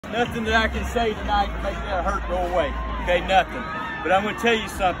nothing that I can say tonight to make that hurt go away. Okay, nothing. But I'm going to tell you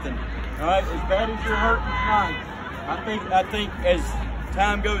something. All right, as bad as you're hurting tonight, I think as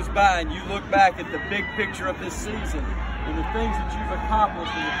time goes by and you look back at the big picture of this season and the things that you've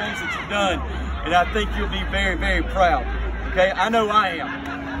accomplished and the things that you've done, and I think you'll be very, very proud. Okay, I know I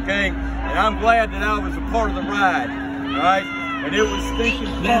am. Okay, and I'm glad that I was a part of the ride. All right, and it was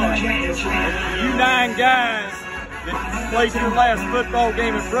stinking fun. And you 9 guys that played your last football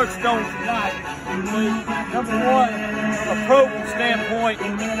game at Brookstone tonight, number one, from a program standpoint,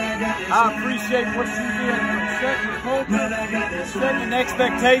 I appreciate what you did from setting the culture, setting an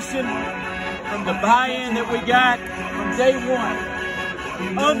expectation, from the buy-in that we got from day one.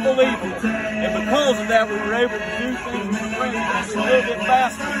 Unbelievable. And because of that, we were able to do things a little bit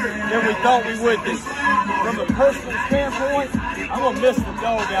faster than we thought we would do. From a personal standpoint, I'm going to miss the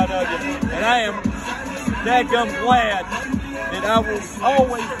dog out of you. And I am dadgum glad that I will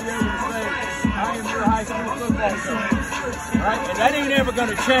always be able to say, I am your high school football coach. Right? And that ain't ever going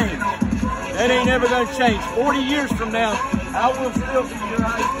to change. That ain't ever going to change. 40 years from now, I will still be your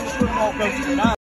high school football coach.